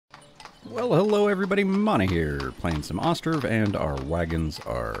Well, hello everybody, Monte here, playing some Ostriv, and our wagons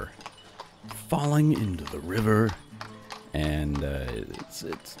are falling into the river, and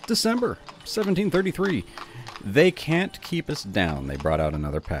it's December 1733. They can't keep us down. They brought out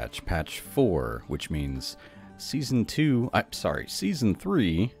another patch, patch 4, which means season 3,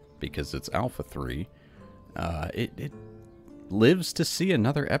 because it's alpha 3, it lives to see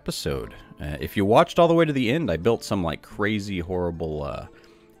another episode. If you watched all the way to the end, I built some like crazy, horrible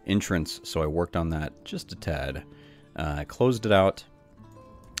entrance, so I worked on that just a tad. I closed it out,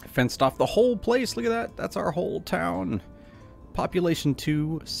 fenced off the whole place. Look at that. That's our whole town. Population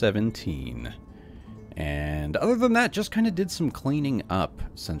 217. And other than that, just kind of did some cleaning up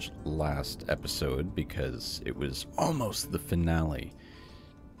since last episode because it was almost the finale.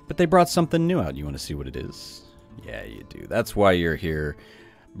 But they brought something new out. You want to see what it is? Yeah, you do. That's why you're here.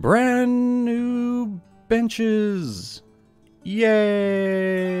 Brand new benches.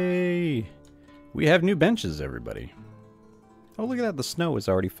 Yay! We have new benches, everybody. Oh, look at that. The snow is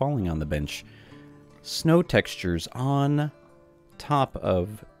already falling on the bench. Snow textures on top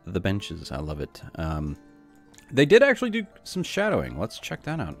of the benches. I love it. They did actually do some shadowing. Let's check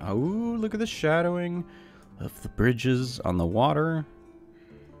that out. Oh, look at the shadowing of the bridges on the water.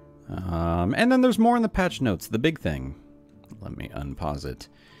 And then there's more in the patch notes. The big thing. Let me unpause it.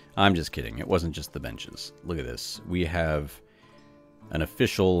 I'm just kidding. It wasn't just the benches. Look at this. We have an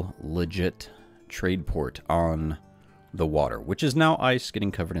official, legit trade port on the water, which is now ice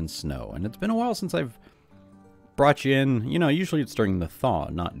getting covered in snow. And it's been a while since I've brought you in. You know, usually it's during the thaw,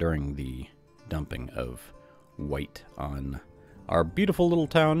 not during the dumping of white on our beautiful little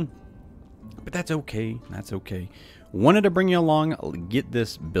town. But that's okay. That's okay. Wanted to bring you along, get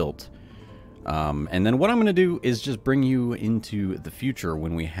this built. And then what I'm going to do is just bring you into the future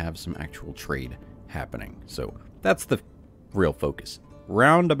when we have some actual trade happening. So that's the real focus.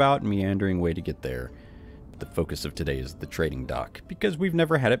 Roundabout, meandering way to get there. The focus of today is the trading dock, because we've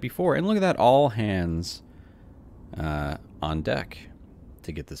never had it before. And look at that, all hands on deck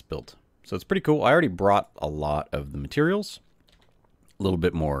to get this built. So it's pretty cool. I already brought a lot of the materials. A little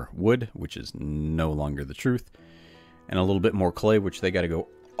bit more wood, which is no longer the truth. And a little bit more clay, which they got to go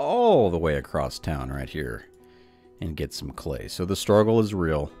all the way across town right here and get some clay. So the struggle is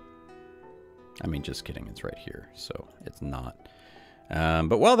real. I mean, just kidding. It's right here, so it's not.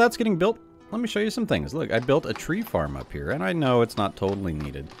 But while that's getting built, let me show you some things. Look, I built a tree farm up here, and I know it's not totally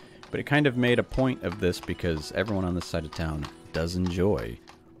needed, but it kind of made a point of this because everyone on this side of town does enjoy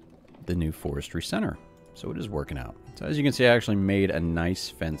the new forestry center. So it is working out. So as you can see, I actually made a nice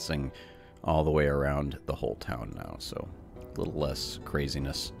fencing all the way around the whole town now, so a little less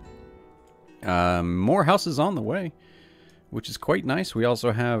craziness. More houses on the way, which is quite nice. We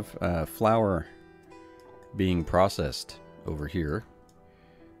also have flour being processed over here.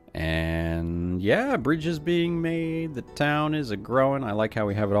 And yeah, bridges being made. The town is a-growing. I like how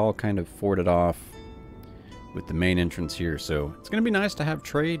we have it all kind of forted off with the main entrance here. So it's going to be nice to have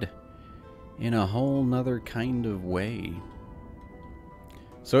trade in a whole nother kind of way.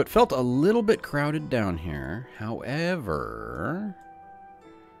 So it felt a little bit crowded down here. However,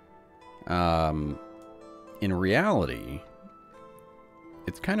 in reality,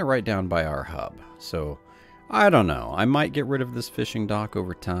 it's kind of right down by our hub. So I don't know. I might get rid of this fishing dock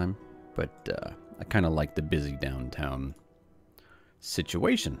over time, but I kind of like the busy downtown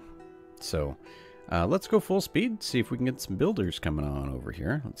situation. So let's go full speed, see if we can get some builders coming on over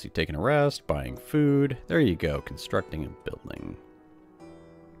here. Let's see, taking a rest, buying food. There you go, constructing a building.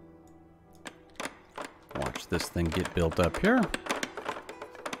 Watch this thing get built up here.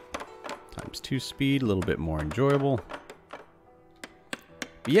 ×2 speed, a little bit more enjoyable.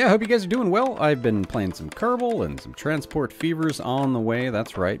 But yeah, I hope you guys are doing well. I've been playing some Kerbal and some Transport Fevers on the way.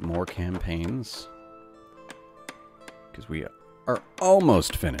 That's right, more campaigns. Because we are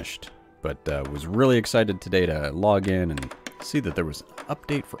almost finished. But was really excited today to log in and see that there was an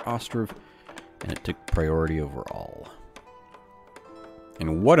update for Ostriv, and it took priority over all.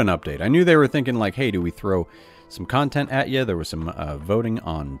 And what an update. I knew they were thinking like, hey, do we throw some content at you? There was some voting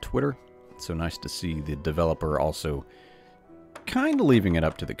on Twitter. It's so nice to see the developer also kind of leaving it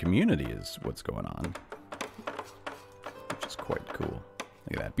up to the community is what's going on. Which is quite cool.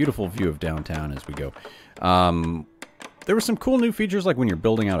 Look at that. Beautiful view of downtown as we go. There were some cool new features, like when you're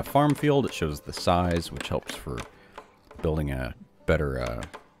building out a farm field, it shows the size, which helps for building a better,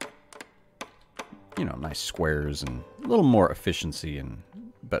 you know, nice squares and a little more efficiency and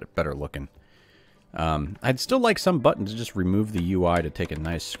better looking. I'd still like some button to just remove the UI to take a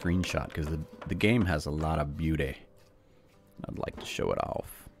nice screenshot, because the game has a lot of beauty. I'd like to show it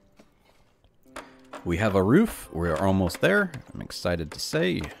off. We have a roof. We're almost there. I'm excited to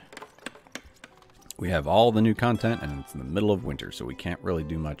say We have all the new content, and it's in the middle of winter, so we can't really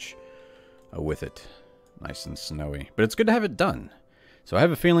do much with it. Nice and snowy. But it's good to have it done. So I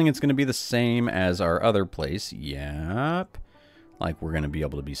have a feeling it's going to be the same as our other place. Yep. Like, we're going to be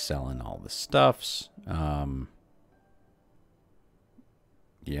able to be selling all the stuffs.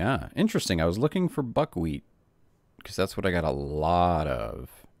 Yeah, interesting. I was looking for buckwheat, because that's what I got a lot of.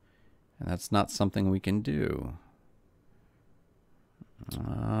 And that's not something we can do.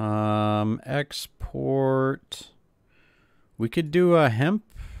 Export. We could do a hemp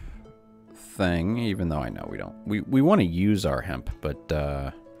thing, even though I know we don't. We want to use our hemp, but,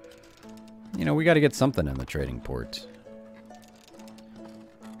 you know, we got to get something in the trading port.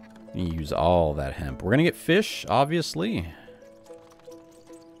 Use all that hemp. We're going to get fish, obviously.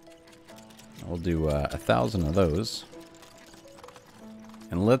 We'll do 1,000 of those.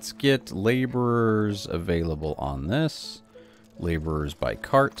 And let's get laborers available on this. Laborers by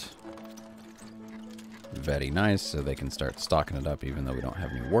cart. Very nice, so they can start stocking it up even though we don't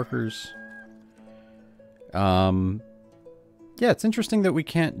have any workers. Yeah, it's interesting that we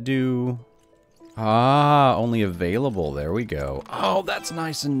can't do... Ah, only available. There we go. Oh, that's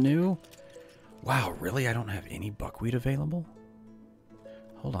nice and new. Wow, really? I don't have any buckwheat available?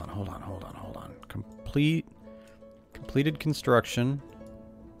 Hold on. Completed construction.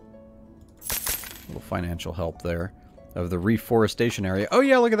 A little financial help there of the reforestation area. Oh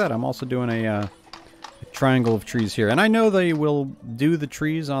yeah, look at that. I'm also doing a triangle of trees here. And I know they will do the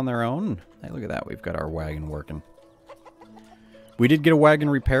trees on their own. Hey, look at that. We've got our wagon working. We did get a wagon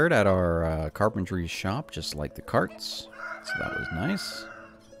repaired at our carpentry shop, just like the carts. So that was nice.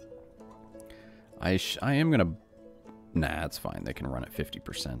 I am going to... Nah, it's fine. They can run at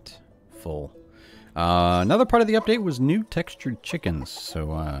 50% full. Another part of the update was new textured chickens.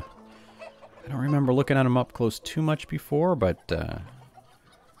 So, I don't remember looking at them up close too much before, but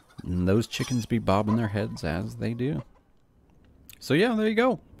those chickens be bobbing their heads as they do. So, yeah, there you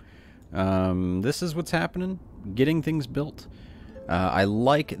go. This is what's happening. Getting things built. I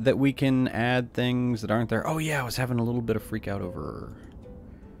like that we can add things that aren't there. Oh, yeah, I was having a little bit of freak out over,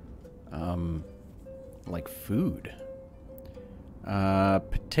 like, food.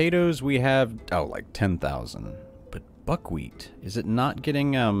 Potatoes we have, oh, like 10,000. But buckwheat, is it not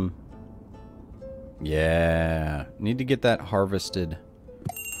getting, yeah, need to get that harvested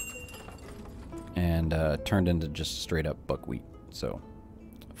and turned into just straight up buckwheat. So,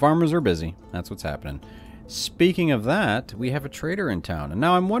 farmers are busy. That's what's happening. Speaking of that, we have a trader in town. And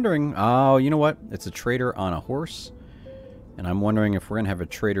now I'm wondering, oh, you know what? It's a trader on a horse. And I'm wondering if we're going to have a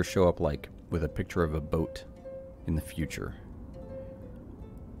trader show up, like, with a picture of a boat in the future.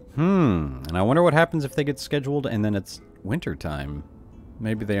 And I wonder what happens if they get scheduled and then it's winter time.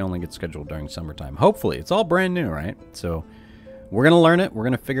 Maybe they only get scheduled during summertime. Hopefully. It's all brand new, right? So, we're going to learn it. We're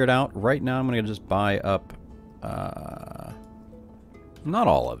going to figure it out. Right now, I'm going to just buy up... not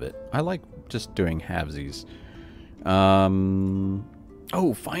all of it. I like just doing halvesies.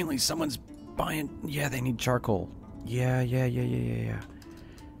 Oh, finally, someone's buying... Yeah, they need charcoal. Yeah.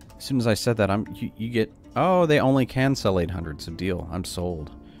 As soon as I said that, you get... Oh, they only can sell 800, so deal. I'm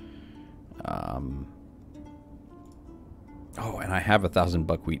sold. Oh, and I have 1,000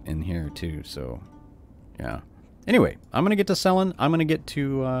 buckwheat in here, too, so... Yeah. Anyway, I'm going to get to selling. I'm going to get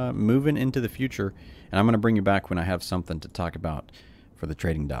to moving into the future. And I'm going to bring you back when I have something to talk about for the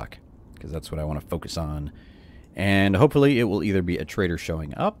trading dock, because that's what I want to focus on. And hopefully it will either be a trader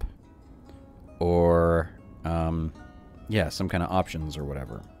showing up or, yeah, some kind of options or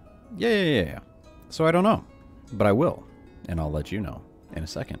whatever. Yeah. So I don't know, but I will, and I'll let you know in a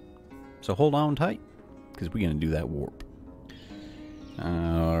second. So hold on tight, because we're going to do that warp.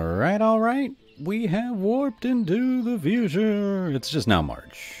 All right. We have warped into the future. It's just now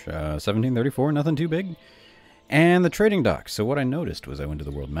March. 1734, nothing too big. And the trading dock. So what I noticed was I went to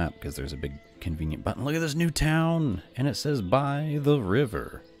the world map because there's a big convenient button. Look at this new town. And it says by the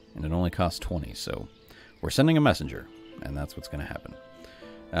river. And it only costs 20. So we're sending a messenger. And that's what's going to happen.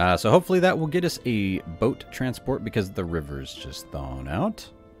 So hopefully that will get us a boat transport because the river's just thawing out.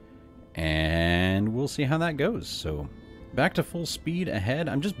 And we'll see how that goes. So back to full speed ahead.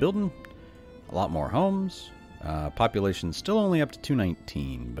 I'm just building a lot more homes. Population's still only up to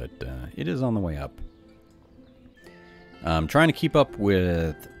 219. But it is on the way up. I'm trying to keep up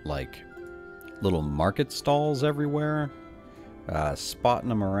with, like, little market stalls everywhere. Spotting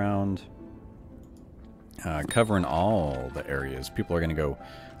them around. Covering all the areas. People are going to go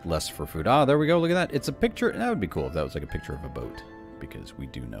less for food. Ah, there we go. Look at that. It's a picture. That would be cool if that was like a picture of a boat. Because we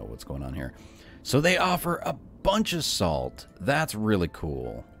do know what's going on here. So they offer a bunch of salt. That's really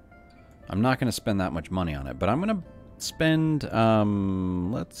cool. I'm not going to spend that much money on it. But I'm going to spend,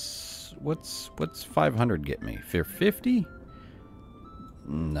 What's 500 get me? For 50?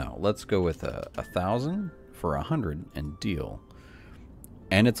 No, let's go with 1,000 for 100 and deal.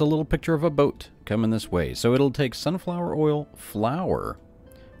 And it's a little picture of a boat coming this way. So it'll take sunflower oil, flour,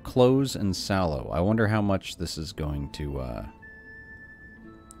 clothes, and sallow. I wonder how much this is going to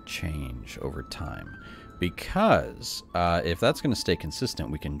change over time. Because if that's going to stay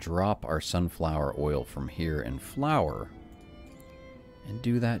consistent, we can drop our sunflower oil from here and flour and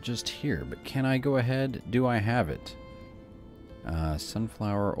do that just here. But can I go ahead? Do I have it?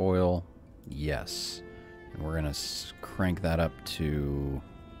 Sunflower oil, yes. And we're going to crank that up to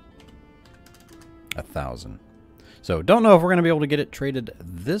 1,000. So don't know if we're going to be able to get it traded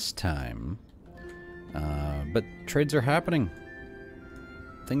this time. But trades are happening.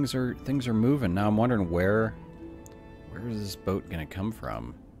 Things are moving. Now I'm wondering where is this boat going to come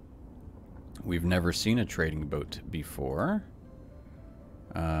from? We've never seen a trading boat before.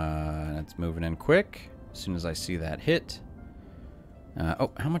 It's moving in quick. As soon as I see that hit.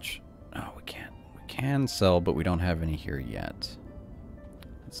 Oh, how much? Oh, we can't. We can sell, but we don't have any here yet.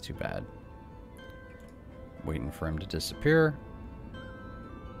 That's too bad. Waiting for him to disappear.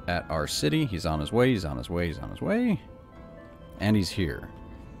 At our city. He's on his way. He's on his way. He's on his way. And he's here.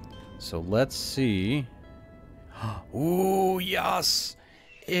 So let's see. Ooh, yes!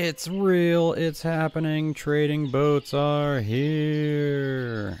 It's real. It's happening. Trading boats are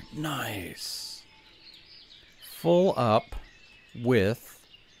here. Nice. Full up with...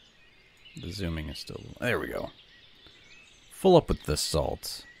 The zooming is still... There we go. Full up with the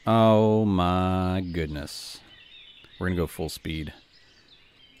salt. Oh my goodness. We're going to go full speed.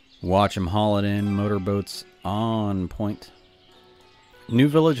 Watch him haul it in. Motorboats on point. New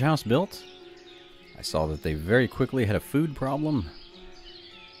village house built. I saw that they very quickly had a food problem.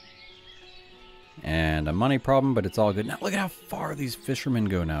 And a money problem, but it's all good. Now look at how far these fishermen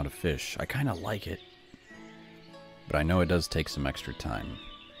go now to fish. I kind of like it. But I know it does take some extra time.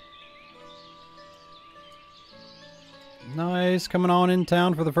 Nice, coming on in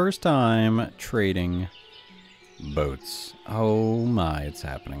town for the first time. Trading boats. Oh my, it's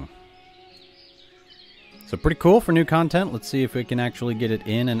happening. So pretty cool for new content. Let's see if we can actually get it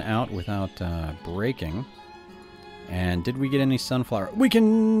in and out without breaking. And did we get any sunflower? We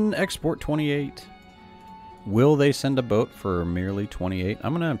can export 28. Will they send a boat for merely 28?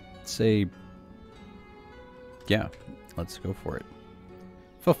 I'm going to say, yeah, let's go for it.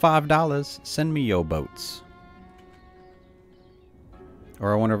 For $5, send me your boats.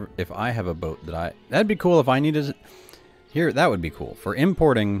 Or I wonder if I have a boat that that'd be cool if I needed... Here, that would be cool. For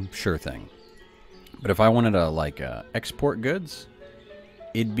importing, sure thing. But if I wanted to, export goods,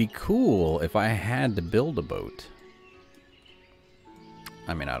 it'd be cool if I had to build a boat.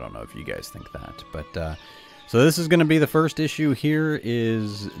 I mean, I don't know if you guys think that. But, so this is going to be the first issue here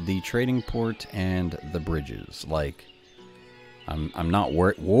is the trading port and the bridges. Like, I'm not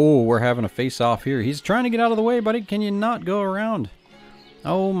worried. Whoa, we're having a face-off here. He's trying to get out of the way, buddy. Can you not go around?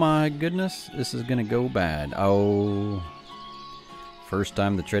 Oh, my goodness. This is going to go bad. Oh... First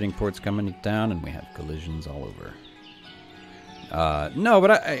time the trading port's coming to town, and we have collisions all over. No,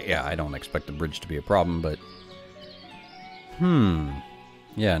 but I don't expect the bridge to be a problem, but...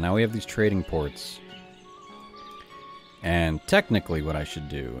 Yeah, now we have these trading ports. And technically what I should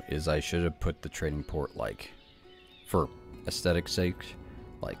do is I should have put the trading port, for aesthetic's sake,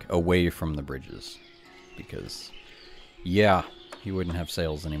 away from the bridges. Because, yeah, he wouldn't have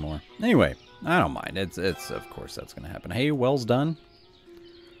sails anymore. Anyway, I don't mind. It's of course that's going to happen. Hey, well's done.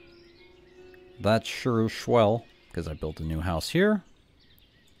 That's sure swell, because I built a new house here.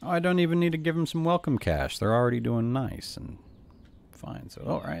 Oh, I don't even need to give them some welcome cash. They're already doing nice and fine. So,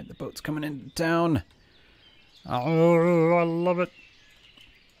 all right, the boat's coming into town. Oh, I love it.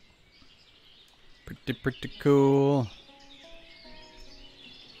 Pretty cool.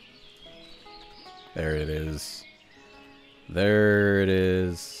 There it is. There it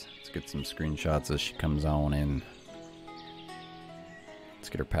is. Let's get some screenshots as she comes on in. Let's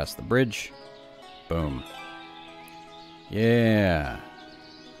get her past the bridge. Boom. Yeah.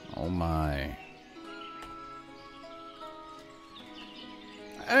 Oh my.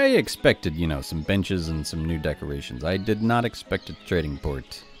 I expected, some benches and some new decorations. I did not expect a trading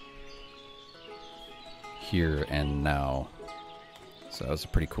port here and now. So that was a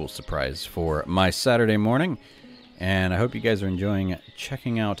pretty cool surprise for my Saturday morning. And I hope you guys are enjoying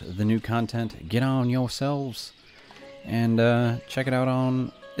checking out the new content. Get on yourselves and check it out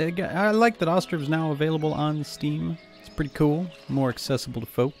on... I like that Ostriv is now available on Steam. It's pretty cool. More accessible to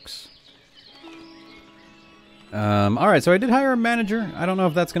folks. Alright, so I did hire a manager. I don't know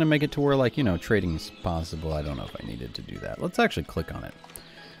if that's going to make it to where, trading's possible. I don't know if I needed to do that. Let's actually click on it.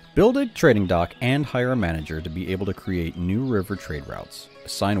 Build a trading dock and hire a manager to be able to create new river trade routes.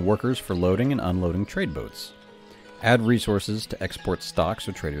 Assign workers for loading and unloading trade boats. Add resources to export stock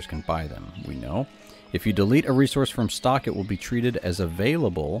so traders can buy them. We know. If you delete a resource from stock, it will be treated as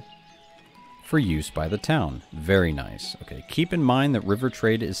available for use by the town. Very nice. Okay, keep in mind that river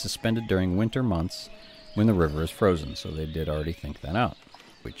trade is suspended during winter months when the river is frozen. So they did already think that out,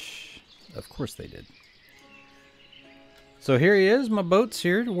 which of course they did. So here he is. My boat's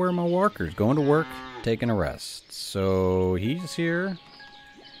here to where my workers going to work, taking a rest. So he's here.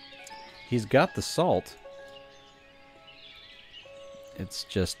 He's got the salt. It's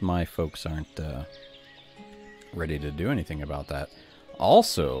just my folks aren't ready to do anything about that.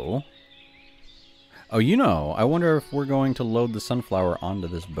 Also, oh, you know, I wonder if we're going to load the sunflower onto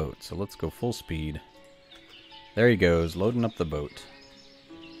this boat. So let's go full speed. There he goes, loading up the boat.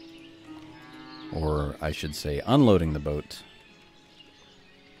 Or I should say unloading the boat.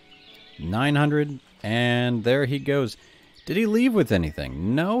 900, and there he goes. Did he leave with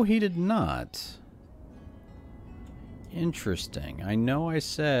anything? No, he did not. Interesting. I know I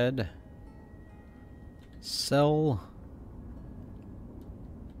said sell.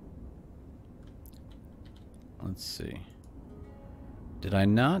 Let's see. Did I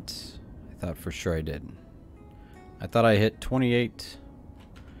not? I thought for sure I did. I thought I hit 28.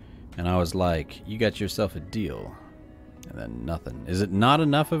 And I was like, you got yourself a deal. And then nothing. Is it not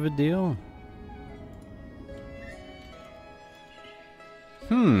enough of a deal?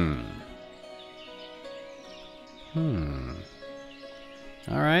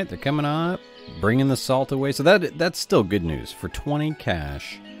 Alright, they're coming up. Bringing the salt away. So that's still good news. For 20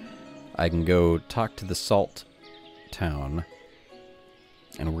 cash, I can go talk to the salt town.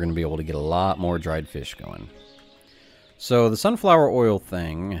 And we're going to be able to get a lot more dried fish going. So the sunflower oil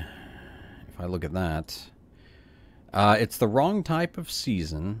thing, if I look at that, it's the wrong type of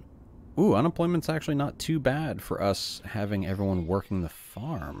season. Ooh, unemployment's actually not too bad for us having everyone working the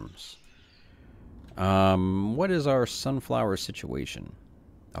farms. What is our sunflower situation?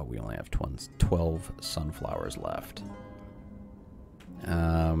 Oh, we only have 12 sunflowers left.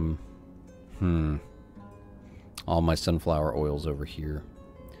 All my sunflower oil's over here.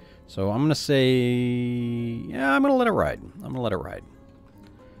 So I'm going to say, yeah, I'm going to let it ride. I'm going to let it ride.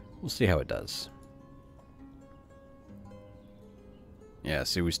 We'll see how it does. Yeah,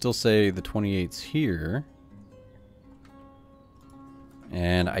 see, we still say the 28's here.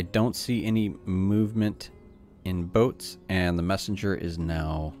 And I don't see any movement in boats, and the messenger is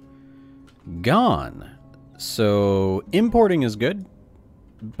now gone. So importing is good,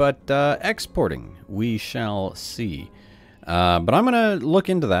 but exporting, we shall see. But I'm going to look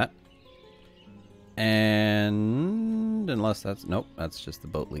into that. And unless that's, nope, that's just the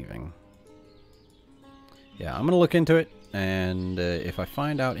boat leaving. Yeah, I'm going to look into it. And if I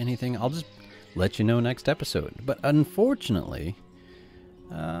find out anything, I'll just let you know next episode. But unfortunately,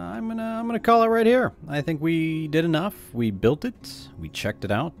 I'm gonna call it right here. I think we did enough. We built it. We checked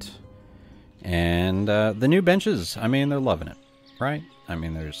it out. And the new benches, I mean, they're loving it, right? I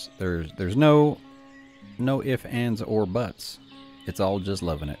mean, there's no ifs, ands, or buts. It's all just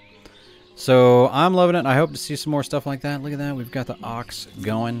loving it. So I'm loving it, and I hope to see some more stuff like that. Look at that. We've got the ox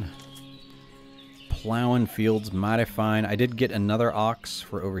going. Plowing fields mighty fine. I did get another ox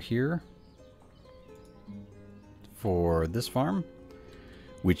for over here. For this farm.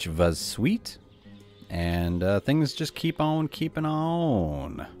 Which was sweet. And things just keep on keeping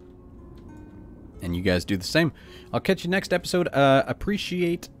on. And you guys do the same. I'll catch you next episode.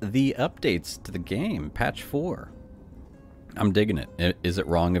 Appreciate the updates to the game. Patch 4. I'm digging it. Is it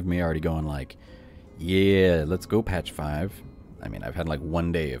wrong of me already going like, yeah, let's go patch 5? I mean, I've had like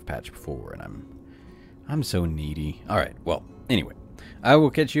 1 day of patch 4 and I'm so needy. Alright, well, anyway. I will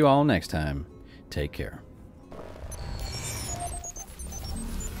catch you all next time. Take care.